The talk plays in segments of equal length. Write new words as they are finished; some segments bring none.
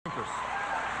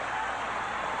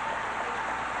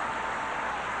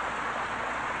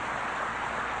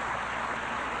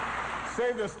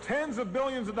saved us tens of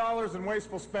billions of dollars in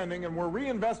wasteful spending, and we're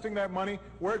reinvesting that money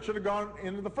where it should have gone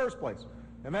into the first place,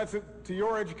 and that's to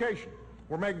your education.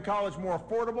 We're making college more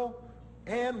affordable,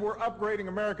 and we're upgrading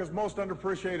America's most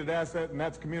underappreciated asset, and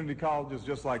that's community colleges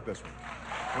just like this one.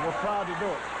 And we're proud to do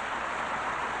it.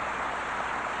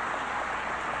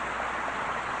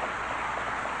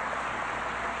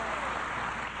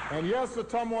 And yes,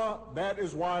 Ottumwa, that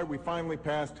is why we finally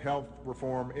passed health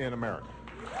reform in America.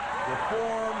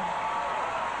 Reform.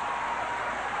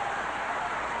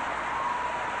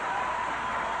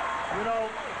 You know,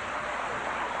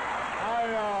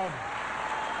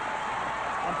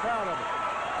 I'm proud of it.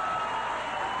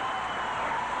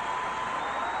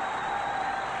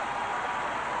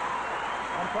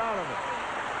 I'm proud of it.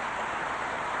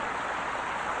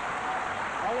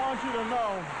 I want you to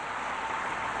know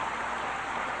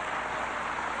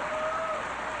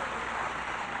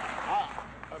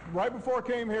right before I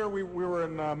came here, we were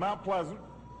in Mount Pleasant,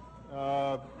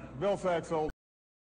 Vilsack's old